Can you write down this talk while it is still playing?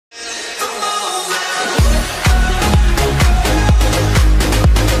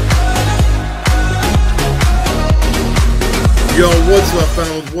Yo, what's up,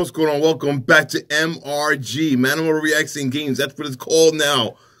 fellas? What's going on? Welcome back to MRG, Manamal Reacts and Games. That's what it's called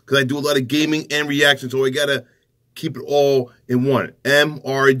now, because I do a lot of gaming and reactions, so I gotta keep it all in one.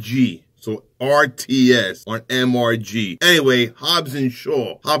 MRG. So RTS on MRG. Anyway, Hobbs and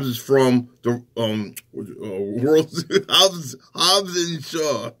Shaw. Hobbs is from the Hobbs and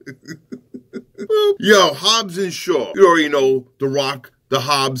Shaw. Yo, Hobbs and Shaw. You already know The Rock, the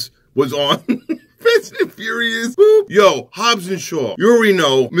Hobbs was on Fast and Furious. Yo, Hobbs and Shaw. You already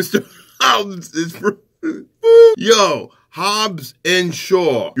know Mr. Hobbs is from Yo, Hobbs and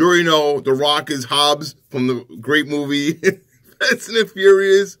Shaw. You already know The Rock is Hobbs from the great movie Fast and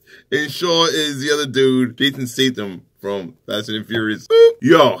Furious, and Shaw is the other dude, Jason Statham from Fast and Furious.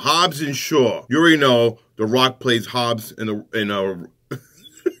 Yo, Hobbs and Shaw. You already know The Rock plays Hobbs in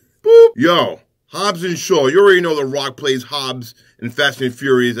Yo, Hobbs and Shaw. You already know The Rock plays Hobbs in Fast and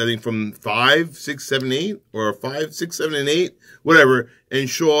Furious, I think from 5, 6, 7, 8, or 5, 6, 7, and 8, whatever. And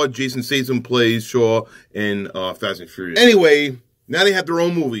Shaw, Jason Statham plays Shaw in Fast and Furious. Anyway, now they have their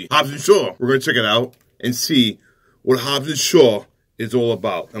own movie, Hobbs and Shaw. We're going to check it out and see what Hobbs and Shaw is all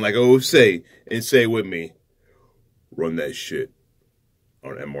about. And like I always say, and say it with me, run that shit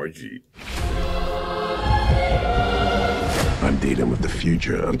on MRG. I'm dealing with the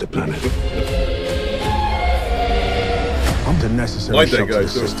future of the planet. I'm the necessary like that shock guy, to the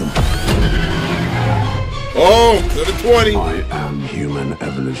system. Oh, to the 20. I am human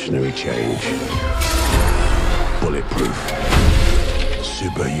evolutionary change. Bulletproof.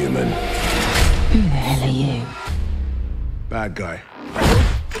 Superhuman. Who the hell are you? Bad guy.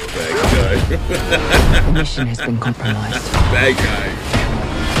 Bad guy. The mission has been compromised. Bad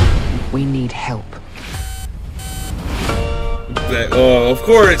guy. We need help. Oh, of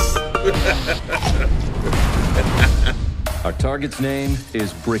course. Our target's name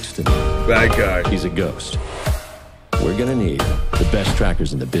is Brixton. Bad guy. He's a ghost. We're gonna need the best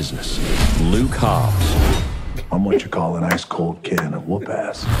trackers in the business. Luke Hobbs. I'm what you call an ice-cold kid in a whoop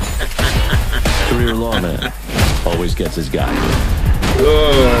ass. Career lawman. Always gets his guy.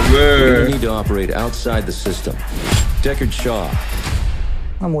 Oh, We man. need to operate outside the system. Deckard Shaw.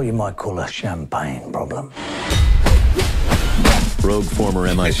 I'm what you might call a champagne problem. Rogue former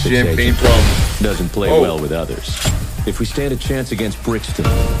MI6 Champagne agent. problem. Doesn't play Oh. well with others. If we stand a chance against Brixton,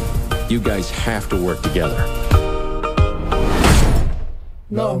 you guys have to work together.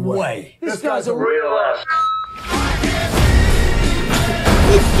 No way. This guy's a real ass.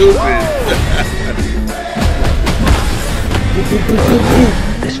 That's stupid.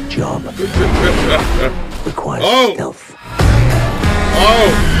 This job requires stealth. Oh,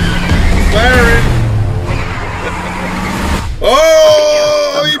 Baron.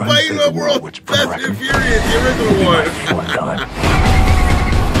 Oh, he fighting the world. Fast and Furious, the original one.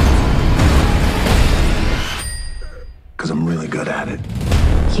 Because I'm really good at it.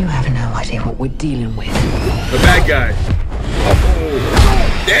 You have no idea what we're dealing with. The bad guy.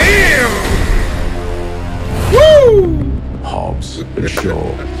 Oh, damn. Woo. Hobbs and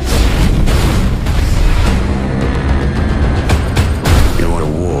Shaw. You want a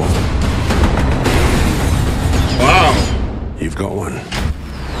war? Wow. You've got one.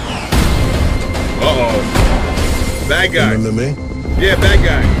 Uh-oh. Bad guy. Remember me? Yeah, bad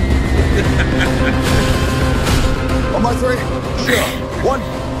guy. On my three. Sure. 1,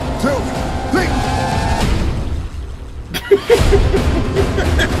 2, 3.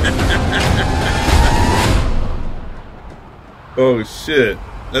 Oh, shit.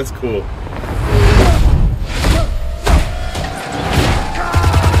 That's cool.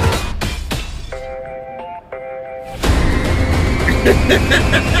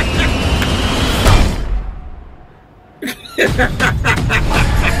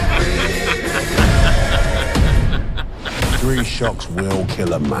 Three shocks will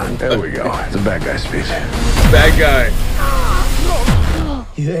kill a man. There we go. It's a bad guy speech. Bad guy.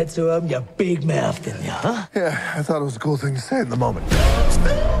 You had to open your big mouth, didn't you, huh? Yeah, I thought it was a cool thing to say at the moment.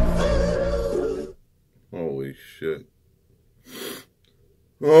 Holy shit.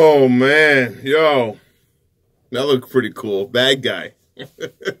 Oh, man. Yo. That looked pretty cool. Bad guy.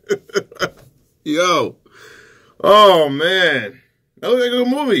 Yo. Oh, man. That looks like a good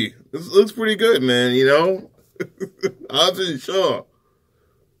movie. This looks pretty good, man, you know? Hobbs and Shaw.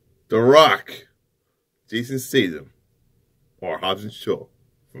 The Rock. Jason Statham. Or Hobbs and Shaw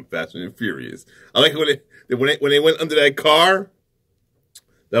from Fast and Furious. I like when they went under that car.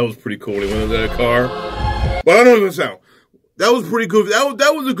 That was pretty cool. They went under that car. But I don't know what it sound. That was pretty good.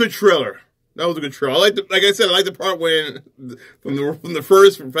 That was a good trailer. That was a good trailer. Like I said, I like the part when from the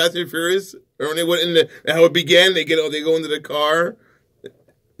first from Fast and Furious, or when they went in how it began. They go into the car.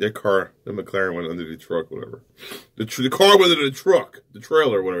 Their car, the McLaren went under the truck, whatever. The car went under the truck, the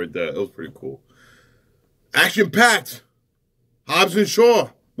trailer, whatever. That was pretty cool. Action packed. Hobbs and Shaw.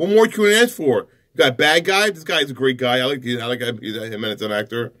 What more can you ask for? You got Bad Guy. This guy's a great guy. I like him as an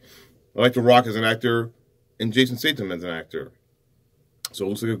actor. I like The Rock as an actor, and Jason Statham as an actor. So it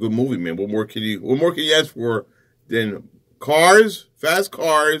looks like a good movie, man. What more can you ask for than cars, fast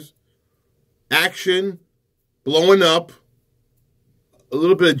cars, action, blowing up, a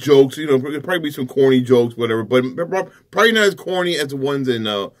little bit of jokes. You know, there'll probably be some corny jokes, whatever. But probably not as corny as the ones in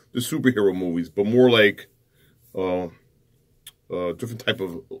the superhero movies, but more like different type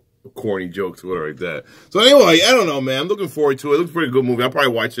of corny jokes, whatever like that. So anyway, I don't know, man. I'm looking forward to it. It looks pretty good movie. I'll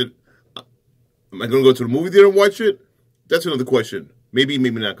probably watch it. Am I going to go to the movie theater and watch it? That's another question. Maybe,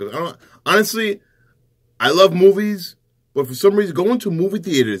 maybe not. Because honestly, I love movies, but for some reason, going to movie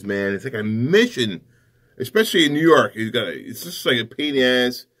theaters, man, it's like a mission. Especially in New York, it's just like a pain in the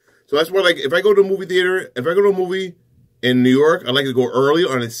ass. So that's why, like, if I go to a movie theater, if I go to a movie in New York, I like to go early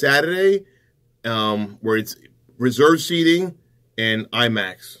on a Saturday, where it's reserved seating and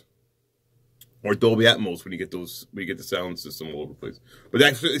IMAX or Dolby Atmos when you get the sound system all over the place. But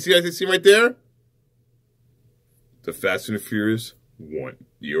that's, see right there, the Fast and the Furious 1.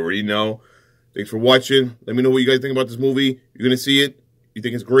 You already know. Thanks for watching. Let me know what you guys think about this movie. You're gonna see it. You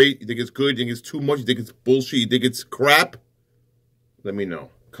think it's great? You think it's good? You think it's too much? You think it's bullshit? You think it's crap? Let me know.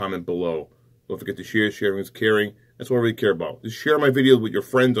 Comment below. Don't forget to share. Sharing is caring. That's what I really care about. Just share my videos with your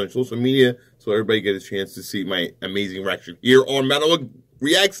friends on social media so everybody gets a chance to see my amazing reaction here on Manamal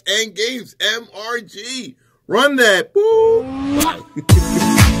Reacts and Games. MRG. Run that. Boo.